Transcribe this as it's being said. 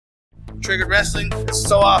Triggered Wrestling is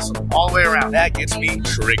so awesome all the way around. That gets me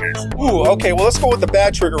triggered. Ooh, okay, well, let's go with the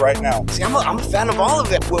bad trigger right now. See, I'm a fan of all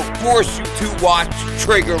of it. We'll force you to watch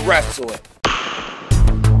Triggered Wrestling.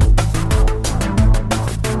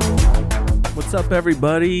 What's up,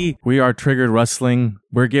 everybody? We are Triggered Wrestling.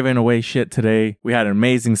 We're giving away shit today. We had an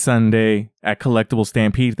amazing Sunday at Collectible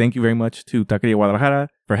Stampede. Thank you very much to Taqueria Guadalajara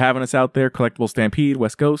for having us out there. Collectible Stampede,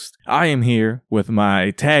 West Coast. I am here with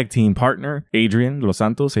my tag team partner, Adrian Los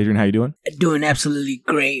Santos. Adrian, how you doing? Doing absolutely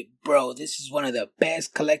great, bro. This is one of the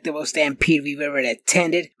best Collectible Stampede we've ever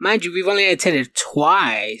attended. Mind you, we've only attended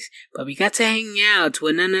twice, but we got to hang out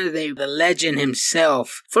with none other than the legend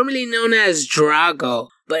himself, formerly known as Drago,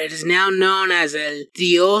 but it is now known as El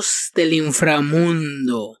Dios del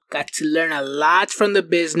Inframundo. Got to learn a lot from the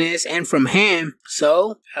business and from him.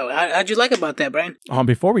 So, how'd you like about that, Brian?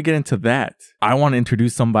 Before we get into that, I want to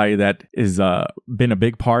introduce somebody that is been a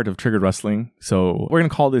big part of Triggered Wrestling. So we're going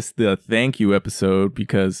to call this the thank you episode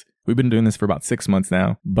because we've been doing this for about 6 months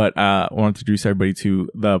now. But I want to introduce everybody to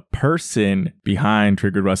the person behind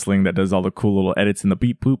Triggered Wrestling that does all the cool little edits and the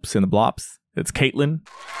beep boops and the blops. It's Caitlin.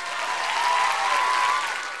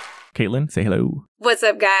 Caitlin, say hello. What's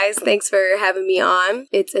up, guys? Thanks for having me on.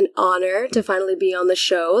 It's an honor to finally be on the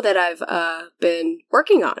show that I've been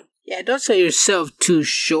working on. Yeah, don't sell yourself too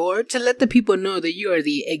short. To let the people know that you are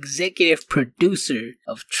the executive producer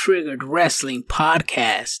of Triggered Wrestling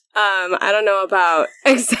Podcast. I don't know about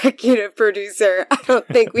executive producer. I don't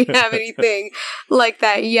think we have anything like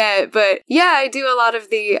that yet. But yeah, I do a lot of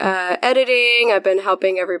the editing. I've been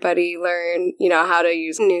helping everybody learn, how to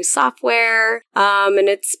use new software. And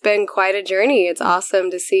it's been quite a journey. It's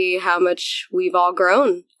awesome to see how much we've all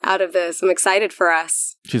grown out of this. I'm excited for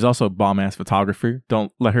us. She's also a bomb-ass photographer.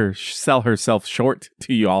 Don't let her sell herself short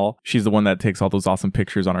to you all. She's the one that takes all those awesome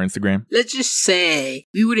pictures on our Instagram. Let's just say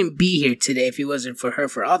we wouldn't be here today if it wasn't for her,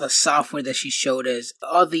 for all the software that she showed us,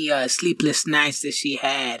 all the sleepless nights that she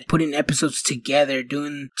had, putting episodes together,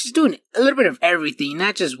 she's doing a little bit of everything,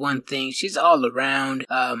 not just one thing. She's all around.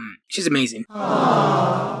 She's amazing.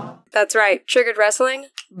 Aww. That's right. Triggered Wrestling,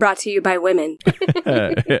 brought to you by women.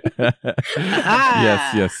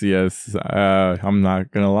 Yes. I'm not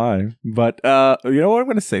going to lie. But you know what I'm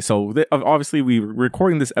going to say? So obviously we're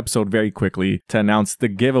recording this episode very quickly to announce the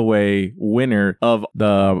giveaway winner of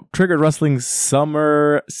the Triggered Wrestling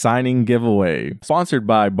Summer Signing Giveaway, sponsored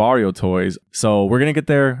by Barrio Toys. So we're going to get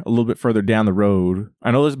there a little bit further down the road.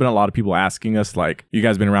 I know there's been a lot of people asking us, like, you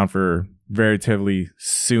guys been around for relatively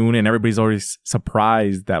soon, and everybody's always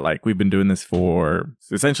surprised that we've been doing this for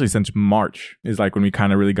essentially since March is when we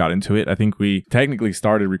kind of really got into it. I think we technically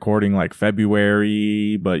started recording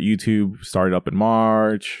February, but YouTube started up in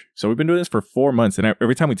March. So we've been doing this for 4 months, and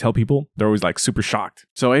every time we tell people, they're always super shocked.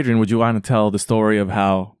 So Adrian, would you want to tell the story of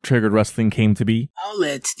how Triggered Wrestling came to be? I'll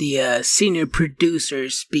let the senior producer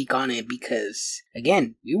speak on it because,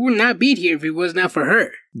 again, we would not be here if it was not for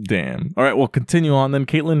her. Damn. All right, well, continue on then.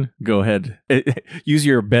 Caitlin, go ahead. Use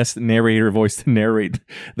your best narrator voice to narrate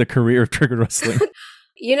the career of Triggered Wrestling.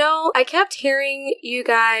 I kept hearing you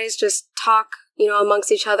guys just talk,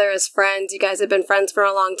 amongst each other as friends. You guys have been friends for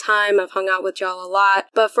a long time. I've hung out with y'all a lot.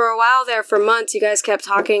 But for a while there, for months, you guys kept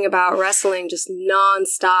talking about wrestling just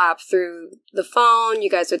nonstop through the phone. You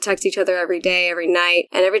guys would text each other every day, every night.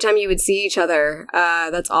 And every time you would see each other,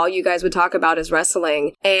 that's all you guys would talk about is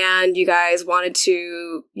wrestling. And you guys wanted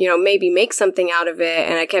to, maybe make something out of it.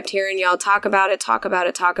 And I kept hearing y'all talk about it.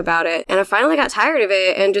 And I finally got tired of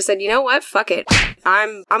it and just said, you know what? Fuck it.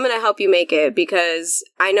 I'm going to help you make it because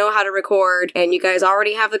I know how to record and you guys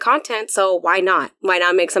already have the content. So why not? Why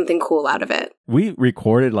not make something cool out of it? We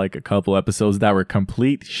recorded a couple episodes that were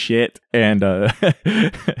complete shit. And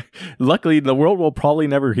luckily, the world will probably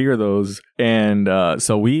never hear those. And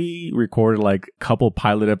so we recorded a couple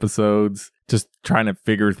pilot episodes, just trying to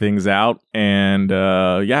figure things out. And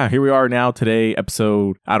here we are now today,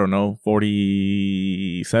 episode,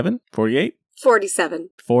 47? 48?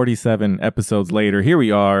 47 episodes later. Here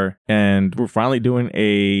we are. And we're finally doing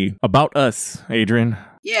a About Us, Adrian.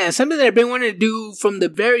 Yeah, something that I've been wanting to do from the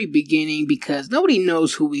very beginning because nobody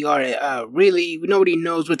knows who we are, really. Nobody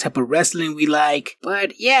knows what type of wrestling we like.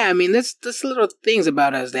 But yeah, there's little things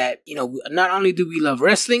about us that, not only do we love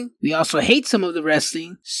wrestling, we also hate some of the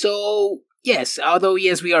wrestling. So yes, although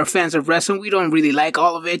yes, we are fans of wrestling, we don't really like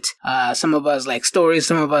all of it. Some of us like stories,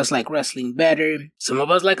 some of us like wrestling better, some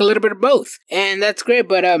of us like a little bit of both, and that's great.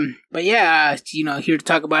 But yeah, here to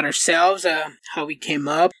talk about ourselves, how we came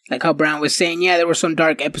up, like how Brian was saying. Yeah, there were some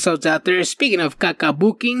dark episodes out there. Speaking of caca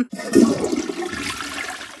booking,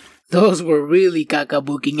 those were really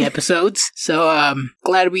caca-booking episodes. So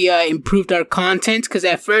glad we improved our content, because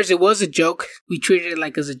at first it was a joke. We treated it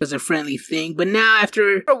like as a friendly thing. But now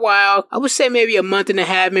after a while, I would say maybe a month and a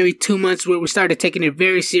half, maybe 2 months, where we started taking it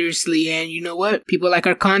very seriously. And you know what? People like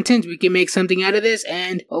our content. We can make something out of this,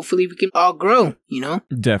 and hopefully we can all grow, you know?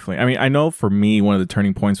 Definitely. I mean, I know for me, one of the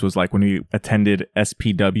turning points was like when we attended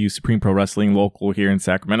SPW, Supreme Pro Wrestling, local here in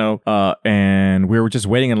Sacramento. And we were just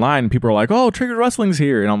waiting in line, and people were like, "Oh, Trigger Wrestling's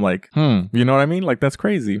here." And I'm like, you know what I mean? Like, that's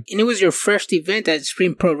crazy. And it was your first event at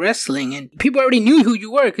Supreme Pro Wrestling, and people already knew who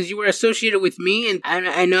you were because you were associated with me. And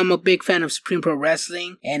I know I'm a big fan of Supreme Pro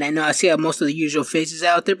Wrestling, and I know I see most of the usual faces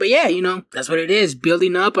out there. But yeah, you know, that's what it is.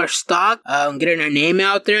 Building up our stock, getting our name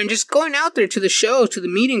out there, and just going out there to the shows, to the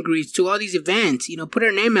meet and greets, to all these events. You know, put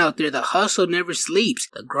our name out there. The hustle never sleeps.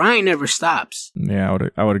 The grind never stops. Yeah,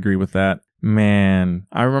 I would agree with that. Man,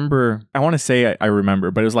 I remember, I want to say I remember,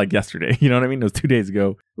 but it was like yesterday, you know what I mean? It was 2 days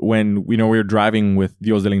ago when, we were driving with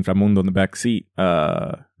Dios del Inframundo in the back seat,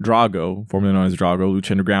 Drago, formerly known as Drago, Lucha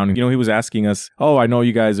Underground. And, he was asking us, "Oh, I know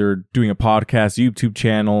you guys are doing a podcast, YouTube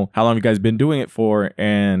channel. How long have you guys been doing it for?"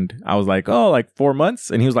 And I was like, "Oh, like 4 months."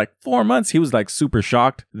 And he was like, 4 months? He was like super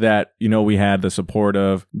shocked that, we had the support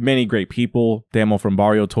of many great people. Demo from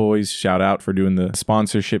Barrio Toys, shout out for doing the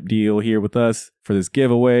sponsorship deal here with us for this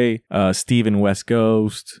giveaway. Steven West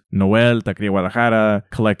Ghost, Noel, Taqueria Guadalajara,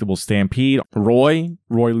 Collectible Stampede, Roy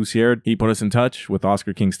Lucier, he put us in touch with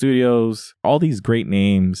Oscar King Studios. All these great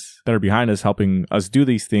names that are behind us, helping us do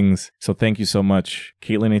these things. So thank you so much.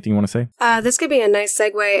 Caitlin, anything you want to say? This could be a nice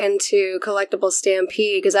segue into Collectible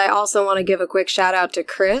Stampede, because I also want to give a quick shout out to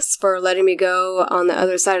Chris for letting me go on the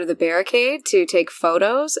other side of the barricade to take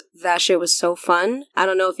photos. That shit was so fun. I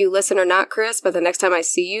don't know if you listen or not, Chris, but the next time I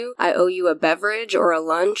see you, I owe you a beverage or a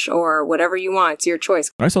lunch or whatever you want. It's your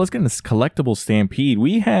choice. All right, so let's get into this Collectible Stampede.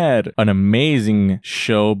 We had an amazing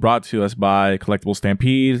show brought to us by Collectible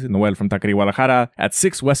Stampede, Noel from Taqueria Guadalajara, at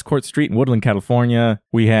 6 West Court Street in Woodland, California.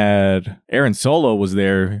 We had Aaron Solo was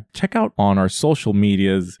there. Check out on our social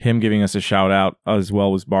medias, him giving us a shout out, as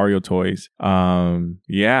well as Barrio Toys.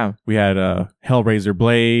 Yeah, we had Hellraiser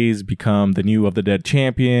Blaze become the new Of the Dead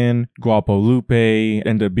champion. Guapo Lupe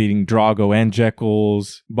ended up beating Drago and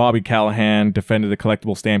Jekyll's. Bobby Callahan defended the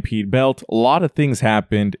Collectible Stampede belt. A lot of things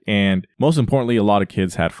happened, and most importantly, a lot of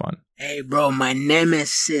kids had fun. Hey, bro, my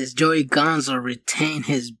nemesis, Joey Gonzo, retained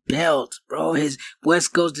his belt, bro. His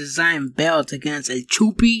West Coast design belt against El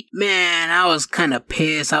Chupi. Man, I was kind of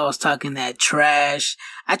pissed. I was talking that trash.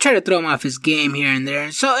 I tried to throw him off his game here and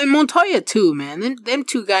there. So, and Montoya too, man. Them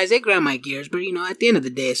two guys, they grind my gears. But, at the end of the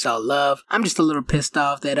day, it's all love. I'm just a little pissed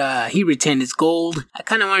off that he retained his gold. I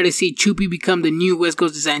kind of wanted to see Chupi become the new West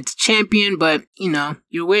Coast design champion. But,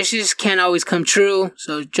 your wishes can't always come true.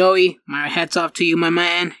 So, Joey, my hats off to you, my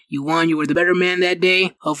man. You won. You were the better man that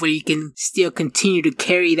day. Hopefully you can still continue to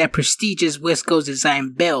carry that prestigious West Coast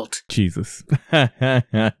design belt. Jesus.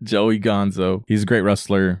 Joey Gonzo. He's a great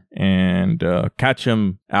wrestler, and catch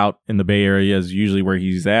him out in the Bay Area is usually where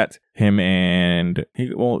he's at. Him and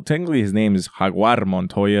technically his name is Jaguar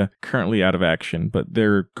Montoya, currently out of action, but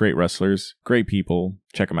they're great wrestlers, great people.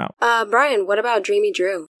 Check them out. Brian, what about Dreamy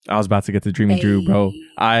Drew? I was about to get to Dreamy Drew, bro.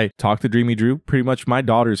 I talked to Dreamy Drew. Pretty much my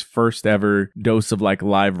daughter's first ever dose of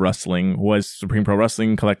live wrestling was Supreme Pro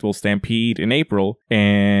Wrestling Collectible Stampede in April.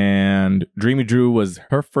 And Dreamy Drew was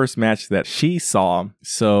her first match that she saw.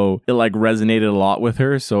 So it resonated a lot with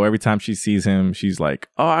her. So every time she sees him, she's like,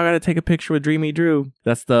 "Oh, I gotta take a picture with Dreamy Drew."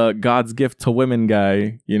 That's the God's gift to women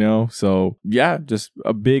guy, So yeah, just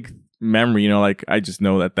a big memory, I just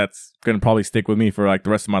know that that's gonna probably stick with me for the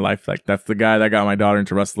rest of my life. That's the guy that got my daughter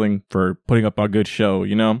into wrestling for putting up a good show,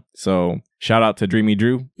 So shout out to Dreamy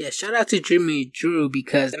Drew. Yeah, shout out to Dreamy Drew,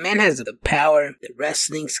 because the man has the power, the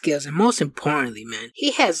wrestling skills, and most importantly, man,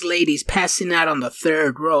 he has ladies passing out on the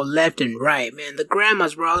third row, left and right, man. The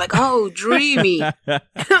grandmas were all like, "Oh, Dreamy." And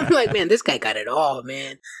I'm like, man, this guy got it all,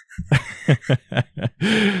 man.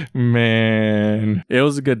 Man, it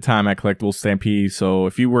was a good time at Collectible Stampede. So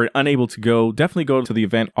if you were unable to go, definitely go to the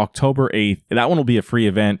event October 8th. That one will be a free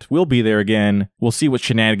event. We'll be there again. We'll see what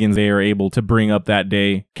shenanigans they are able to bring up that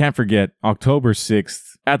day. Can't forget October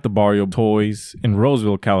 6th at the Barrio Toys in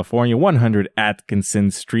Roseville, California, 100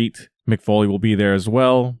 Atkinson Street. McFoley will be there as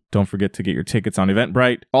well. Don't forget to get your tickets on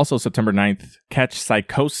Eventbrite. Also September 9th, catch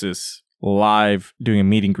Psychosis live doing a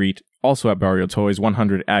meet and greet, also at Barrio Toys,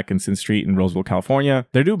 100 Atkinson Street in Roseville, California.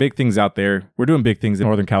 They're doing big things out there. We're doing big things in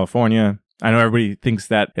Northern California. I know everybody thinks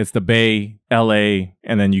that it's the Bay, LA,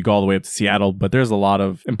 and then you go all the way up to Seattle, but there's a lot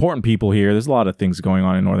of important people here. There's a lot of things going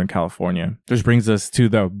on in Northern California. This brings us to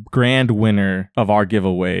the grand winner of our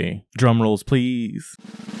giveaway. Drum rolls, please.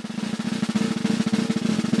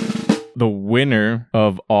 the winner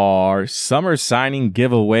of our summer signing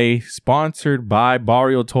giveaway sponsored by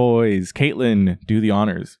Barrio Toys. Caitlin, do the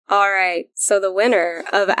honors. All right. So the winner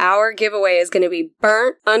of our giveaway is going to be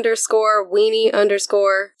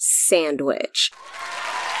burnt_weenie_sandwich.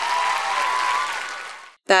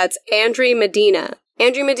 That's Andrew Medina.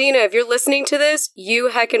 Andrew Medina, if you're listening to this,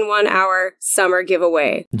 you heckin' won our summer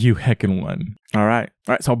giveaway. You heckin' won. All right.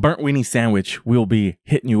 So burnt weenie sandwich, we'll be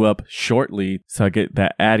hitting you up shortly so I get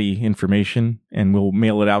that Addy information and we'll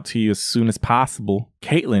mail it out to you as soon as possible.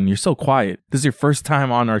 Caitlin, you're so quiet. This is your first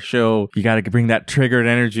time on our show. You got to bring that triggered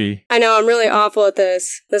energy. I know, I'm really awful at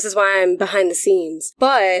this. This is why I'm behind the scenes.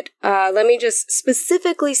 But let me just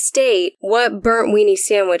specifically state what Burnt Weenie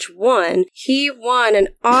Sandwich won. He won an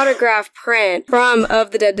autograph print from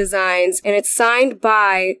Of the Dead Designs, and it's signed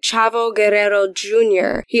by Chavo Guerrero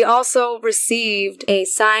Jr. He also received a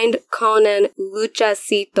signed Conan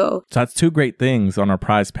Luchacito. So that's two great things on our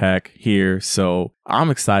prize pack here. So I'm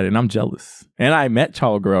excited and I'm jealous. And I met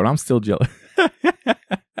Chavo Guerrero and I'm still jealous.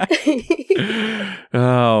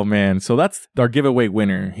 Oh man, so that's our giveaway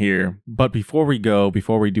winner here. But before we do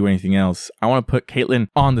anything else, I want to put Caitlin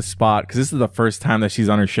on the spot because this is the first time that she's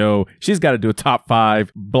on her show. She's got to do a top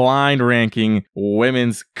 5 blind ranking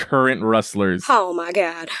women's current wrestlers. Oh my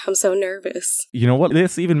god, I'm so nervous. You know what?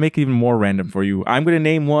 Let's even make it even more random for you. I'm going to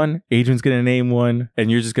name one, Adrian's going to name one, and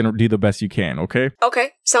you're just going to do the best you can, okay?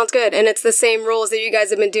 Okay, sounds good. And it's the same rules that you guys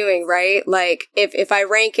have been doing, right? Like, if I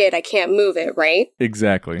rank it, I can't move it, right?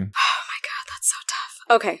 Exactly. Oh my god, that's so tough.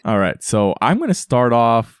 Okay. All right, so I'm going to start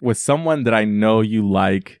off with someone that I know you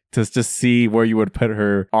like to just see where you would put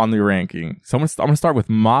her on the ranking. So I'm gonna start with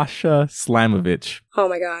Masha Slamovich. Oh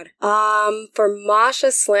my god. For Masha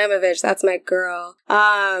Slamovich, that's my girl.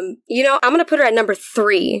 I'm gonna put her at number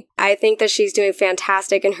 3. I think that she's doing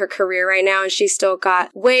fantastic in her career right now, and she's still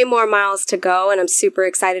got way more miles to go, and I'm super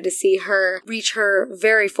excited to see her reach her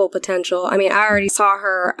very full potential. I mean, I already saw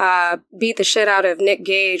her beat the shit out of Nick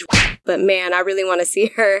Gage, but man, I really want to see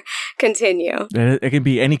her continue. It can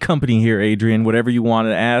be any company here, Adrian. Whatever you want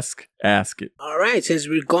to ask it. All right, since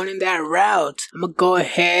we're going in that route, I'm gonna go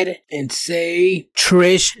ahead and say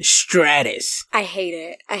Trish Stratus. I hate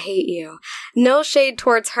it. I hate you. No shade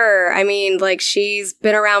towards her. I mean, like, she's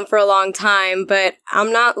been around for a long time, but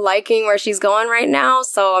I'm not liking where she's going right now,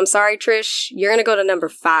 so I'm sorry, Trish. You're gonna go to number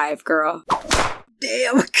 5, girl.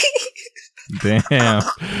 Damn. Damn.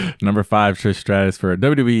 Number 5, Trish Stratus for a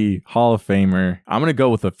WWE Hall of Famer. I'm going to go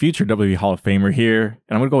with a future WWE Hall of Famer here, and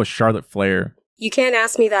I'm going to go with Charlotte Flair. You can't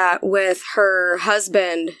ask me that with her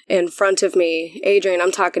husband in front of me. Adrian,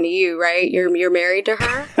 I'm talking to you, right? You're married to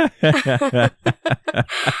her?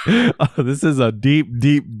 Oh, this is a deep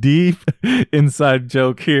inside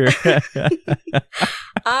joke here.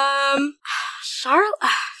 Charlotte,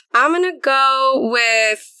 I'm going to go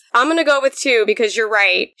with 2 because you're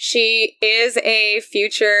right. She is a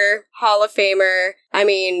future Hall of Famer. I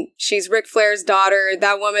mean, she's Ric Flair's daughter.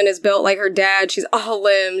 That woman is built like her dad. She's all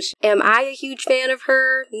limbs. Am I a huge fan of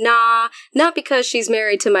her? Nah. Not because she's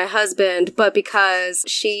married to my husband, but because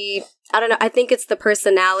I don't know. I think it's the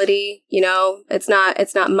personality, you know? It's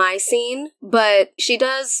not my scene, but she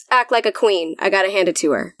does act like a queen. I gotta hand it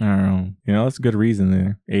to her. I don't know. You know, that's a good reason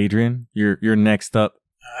there. Adrian, you're next up.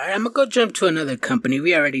 All right, I'm gonna go jump to another company.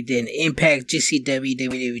 We already did Impact, GCW,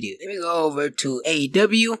 WWE. Let me go over to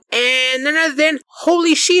AEW, and none other than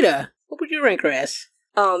Holy Sheeta. What would you rank her as?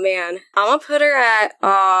 Oh man, I'm gonna put her at.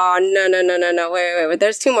 Oh no! Wait.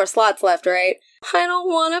 There's 2 more slots left, right? I don't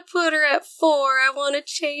want to put her at 4. I want to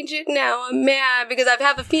change it now. I'm mad because I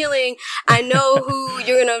have a feeling I know who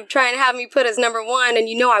you're going to try and have me put as number 1, and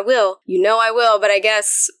you know I will. But I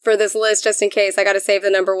guess for this list, just in case, I got to save the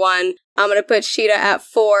number 1. I'm going to put Sheeta at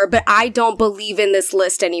 4, but I don't believe in this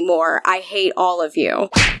list anymore. I hate all of you.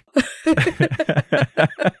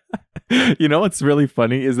 You know what's really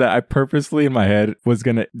funny is that I purposely in my head was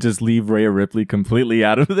going to just leave Rhea Ripley completely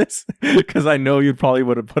out of this because I know you probably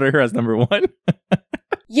would have put her as number 1.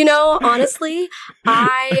 You know, honestly,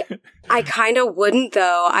 I kind of wouldn't,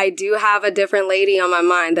 though. I do have a different lady on my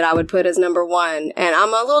mind that I would put as number 1. And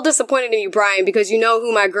I'm a little disappointed in you, Brian, because you know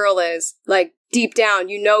who my girl is. Like, deep down,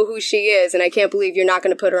 you know who she is. And I can't believe you're not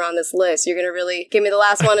going to put her on this list. You're going to really give me the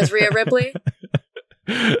last one as Rhea Ripley?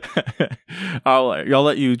 I'll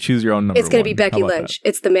let you choose your own number. It's going to be Becky Lynch. That?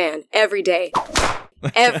 It's the man. Every day.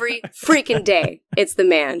 Every freaking day. It's the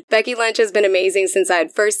man. Becky Lynch has been amazing since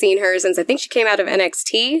I'd first seen her, since I think she came out of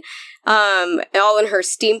NXT. All in her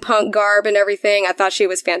steampunk garb and everything. I thought she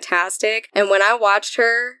was fantastic. And when I watched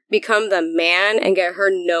her become the man and get her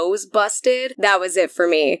nose busted, that was it for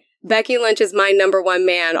me. Becky Lynch is my number 1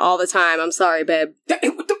 man all the time. I'm sorry, babe.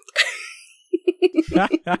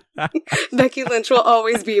 Becky Lynch will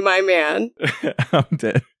always be my man. I'm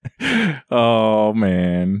dead. Oh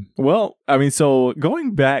man. Well, I mean, so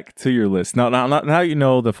going back to your list now, you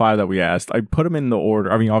know the 5 that we asked. I put them in the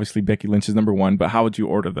order. I mean, obviously Becky Lynch is number 1, but how would you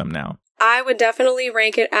order them now? I would definitely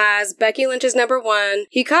rank it as Becky Lynch is number 1.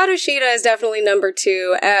 Hikaru Shida is definitely number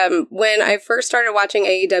 2. When I first started watching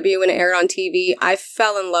AEW when it aired on TV, I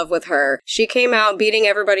fell in love with her. She came out beating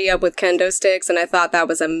everybody up with kendo sticks, and I thought that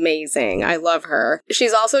was amazing. I love her.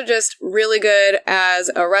 She's also just really good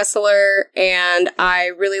as a wrestler, and I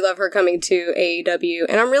really love her coming to AEW.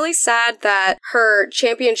 And I'm really sad that her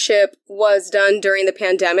championship was done during the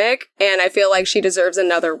pandemic, and I feel like she deserves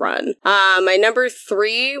another run. My number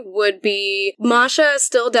 3 would be Masha is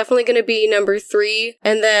still definitely going to be number 3.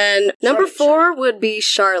 And then number 4 would be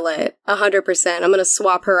Charlotte, 100%. I'm going to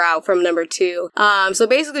swap her out from number 2. So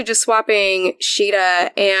basically just swapping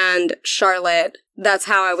Shida and Charlotte. That's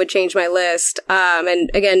how I would change my list.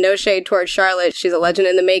 And again, no shade towards Charlotte. She's a legend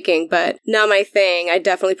in the making, but not my thing. I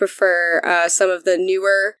definitely prefer some of the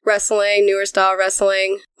newer style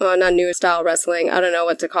wrestling. Well, not newer style wrestling. I don't know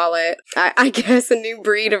what to call it. I guess a new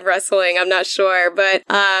breed of wrestling. I'm not sure. But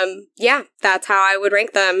yeah, that's how I would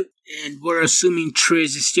rank them. And we're assuming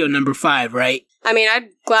Triz is still number 5, right? I mean, I'd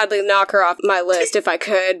gladly knock her off my list if I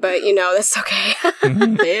could, but that's okay.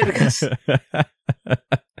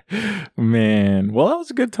 Man, well, that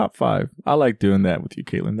was a good top 5. I like doing that with you,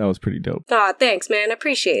 Caitlin. That was pretty dope. Aw, thanks, man.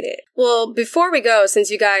 Appreciate it. Well, before we go,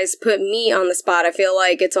 since you guys put me on the spot, I feel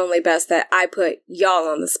like it's only best that I put y'all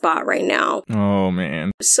on the spot right now. Oh,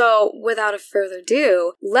 man. So, without a further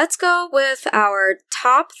ado, let's go with our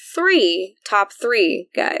top three,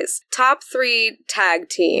 guys. Top 3 tag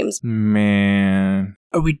teams. Man.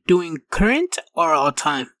 Are we doing current or all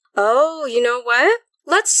time? Oh, you know what?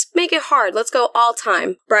 Let's make it hard. Let's go all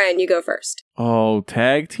time. Brian, you go first. Oh,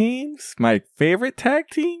 tag teams? My favorite tag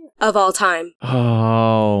team? Of all time.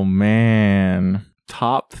 Oh, man.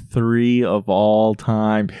 Top 3 of all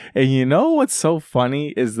time. And you know what's so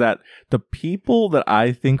funny is that the people that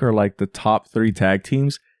I think are like the top 3 tag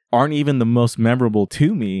teams aren't even the most memorable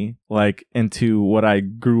to me, like, into what I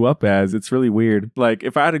grew up as. It's really weird. Like,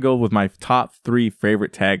 if I had to go with my top 3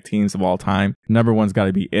 favorite tag teams of all time, number 1's got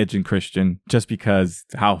to be Edge and Christian, just because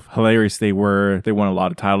how hilarious they were. They won a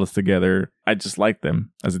lot of titles together. I just like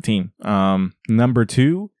them as a team. Number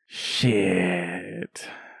 2, shit.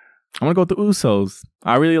 I'm going to go with the Usos.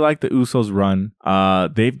 I really like the Usos run.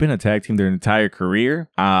 They've been a tag team their entire career.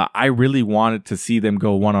 I really wanted to see them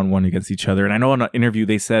go one-on-one against each other. And I know in an interview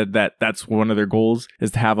they said that that's one of their goals is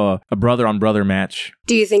to have a brother-on-brother match.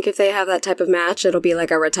 Do you think if they have that type of match, it'll be like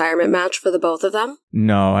a retirement match for the both of them?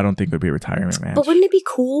 No, I don't think it would be a retirement match. But wouldn't it be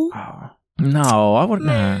cool? No, I wouldn't.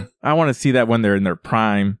 I want to see that when they're in their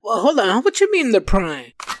prime. Well, hold on. What you mean the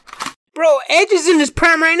prime? Bro, Edge is in his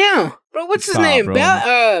prime right now. Bro, what's his name?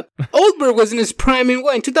 Oldberg was in his prime in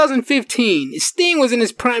what? In 2015. Sting was in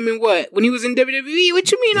his prime in what? When he was in WWE?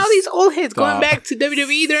 What you mean? All these old heads going back to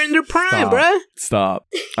WWE, they're in their prime, bruh. Stop.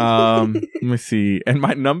 Let me see. And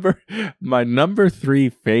my number 3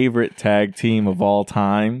 favorite tag team of all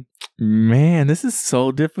time. Man, this is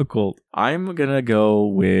so difficult. I'm gonna go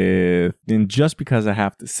with, and just because I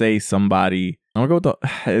have to say somebody, I'm gonna go with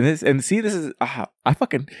this is I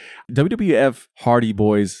fucking WWF Hardy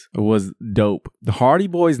Boys was dope. The Hardy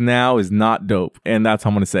Boys now is not dope, and that's what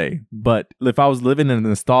I'm gonna say. But if I was living in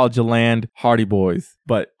nostalgia land, Hardy Boys.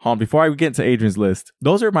 But before I get into Adrian's list,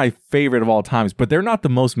 those are my favorite of all times, but they're not the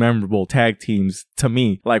most memorable tag teams to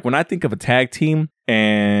me. Like when I think of a tag team,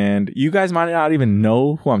 and you guys might not even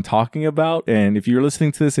know who I'm talking about. And if you're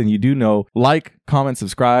listening to this and you do know, like, comment,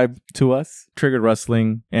 subscribe to us, Triggered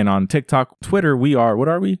Wrestling. And on TikTok, Twitter, we are, what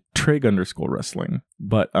are we? Trig_wrestling.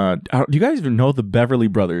 But do you guys even know the Beverly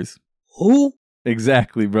Brothers? Who?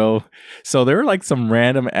 Exactly, bro. So they were like some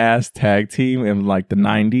random ass tag team in like the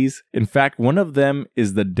 90s. In fact, one of them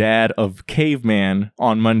is the dad of Caveman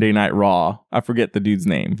on Monday Night Raw. I forget the dude's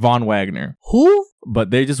name. Von Wagner. Who? But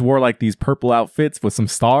they just wore like these purple outfits with some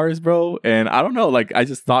stars, bro. And I don't know, like I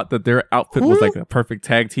just thought that their outfit was like a perfect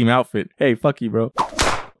tag team outfit. Hey, fuck you, bro.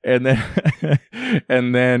 And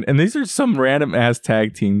then and these are some random ass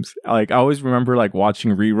tag teams. Like I always remember like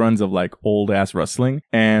watching reruns of like old ass wrestling,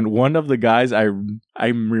 and one of the guys I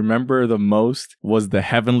remember the most was the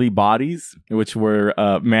Heavenly Bodies, which were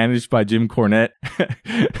managed by Jim Cornette.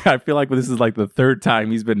 I feel like this is like the 3rd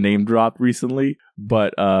time he's been name dropped recently.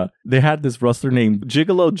 But they had this wrestler named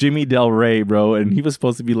Gigolo Jimmy Del Rey, bro, and he was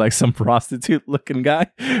supposed to be like some prostitute looking guy,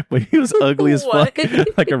 but he was ugly as fuck,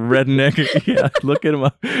 like a redneck. Yeah, look at him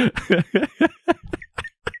up.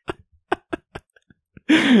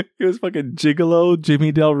 He was fucking Gigolo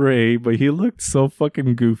Jimmy Del Rey, but he looked so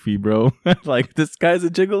fucking goofy, bro. Like, this guy's a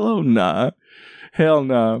gigolo? Nah. Hell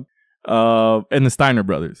no. And the Steiner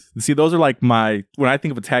brothers. See, those are like when I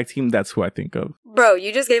think of a tag team, that's who I think of. Bro,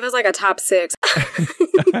 you just gave us like a top 6.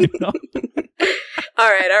 I know. All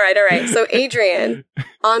right. So, Adrian,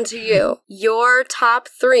 on to you. Your top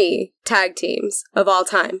 3 tag teams of all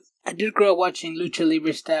time. I did grow up watching Lucha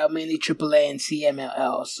Libre style, mainly AAA and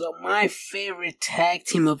CMLL. So my favorite tag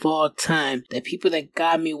team of all time, the people that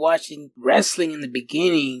got me watching wrestling in the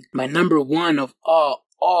beginning, my number 1 of all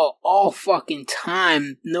fucking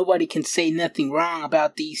time. Nobody can say nothing wrong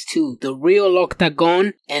about these two. The Real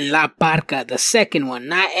Octagon and La Parca, the second one,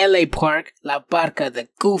 not LA Park. La Parca, the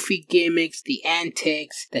goofy gimmicks, the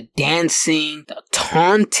antics, the dancing, the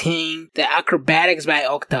taunting, the acrobatics by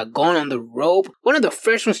Octagon on the rope. One of the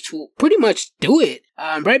first ones to pretty much do it.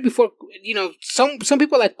 Right before, some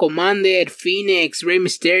people like Commander, Phoenix, Rey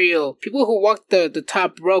Mysterio, people who walked the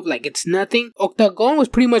top rope like it's nothing. Octagon was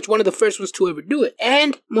pretty much one of the first ones to ever do it.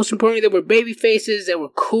 And most importantly, they were baby faces, they were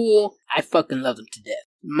cool. I fucking love them to death.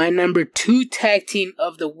 My number 2 tag team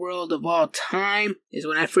of the world of all time is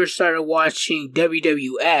when I first started watching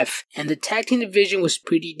WWF, and the tag team division was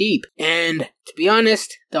pretty deep. And to be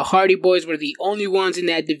honest, the Hardy Boys were the only ones in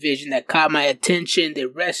that division that caught my attention. They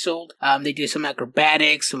wrestled, they did some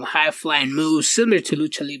acrobatics, some high-flying moves, similar to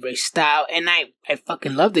Lucha Libre style, and I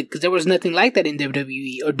fucking loved it, because there was nothing like that in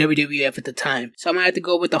WWE or WWF at the time. So I'm gonna have to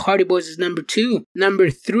go with the Hardy Boys as number 2. Number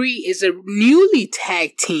 3 is a newly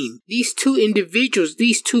tag team. These two individuals,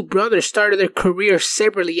 these two brothers started their career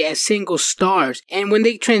separately as single stars, and when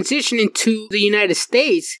they transitioned into the United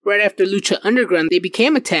States, right after Lucha Underground, they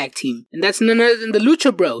became a tag team, and that's none other than the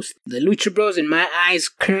Lucha Bros. The Lucha Bros, in my eyes,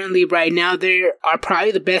 currently right now, they are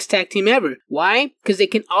probably the best tag team ever. Why? Because they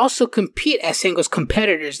can also compete as singles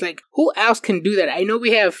competitors. Like, who else can do that? I know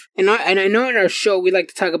we have, and I know in our show we like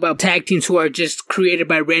to talk about tag teams who are just created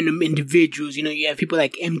by random individuals. You have people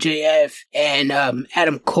like MJF and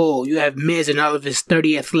Adam Cole. You have Miz and all of his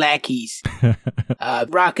 30th lackeys.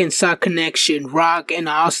 Rock and Sock Connection, Rock and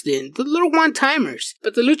Austin, the little one-timers.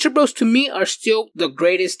 But the Lucha Bros, to me, are still the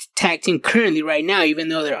greatest tag team currently right now, even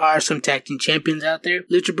though there are some tag team champions out there.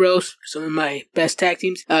 Lucha Bros are some of my best tag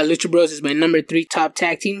teams. Lucha Bros is my number 3 top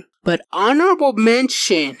tag team. But honorable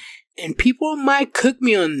mention, and people might cook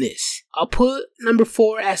me on this, I'll put number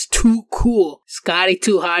 4 as Too Cool. Scotty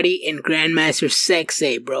 2 Hotty and Grandmaster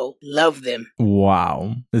Sexay, bro. Love them.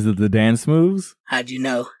 Wow. Is it the dance moves? How'd you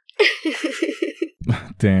know?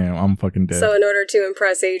 Damn, I'm fucking dead. So in order to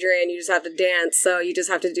impress Adrian, you just have to dance. So you just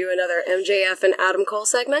have to do another MJF and Adam Cole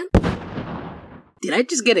segment? Did I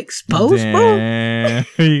just get exposed, bro?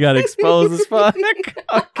 You got exposed as fuck.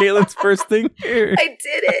 Caitlin's first thing here. I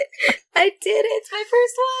did it. It's my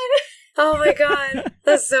first one. Oh my god.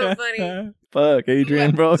 That's so funny. Fuck,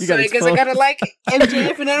 Adrian, bro. You got I exposed. guess I gotta like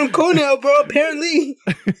MJF and Adam Cole now, bro, apparently.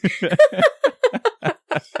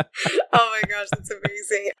 Oh my gosh, that's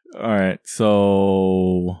amazing. All right,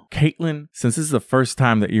 so Caitlin, since this is the first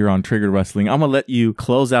time that you're on Triggered Wrestling, I'm gonna let you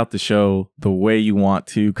close out the show the way you want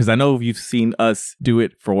to, because I know you've seen us do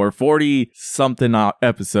it for 40-something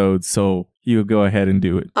episodes, so you go ahead and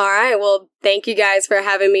do it. All right, well, thank you guys for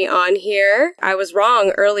having me on here. I was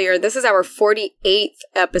wrong earlier. This is our 48th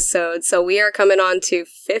episode, so we are coming on to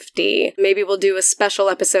 50. Maybe we'll do a special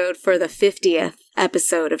episode for the 50th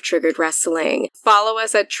episode of Triggered Wrestling. Follow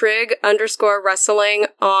us at Trig_Wrestling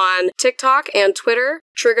on TikTok and Twitter.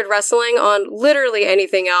 Triggered Wrestling on literally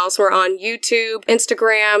anything else. We're on YouTube,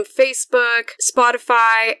 Instagram, Facebook,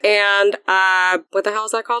 Spotify, and what the hell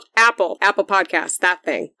is that called? Apple Podcasts, that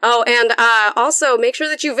thing. Oh, and also make sure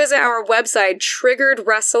that you visit our website,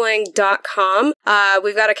 triggeredwrestling.com.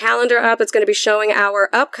 We've got a calendar up. It's going to be showing our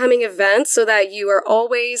upcoming events so that you are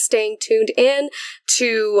always staying tuned in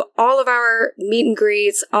to all of our meet and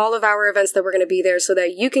greets, all of our events that we're going to be there, so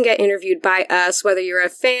that you can get interviewed by us, whether you're a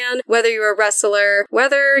fan, whether you're a wrestler,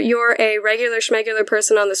 whether you're a regular schmegular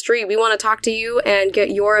person on the street. We want to talk to you and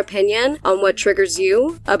get your opinion on what triggers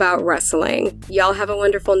you about wrestling. Y'all have a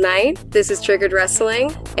wonderful night. This is Triggered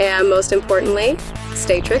Wrestling, and most importantly,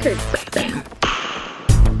 stay triggered.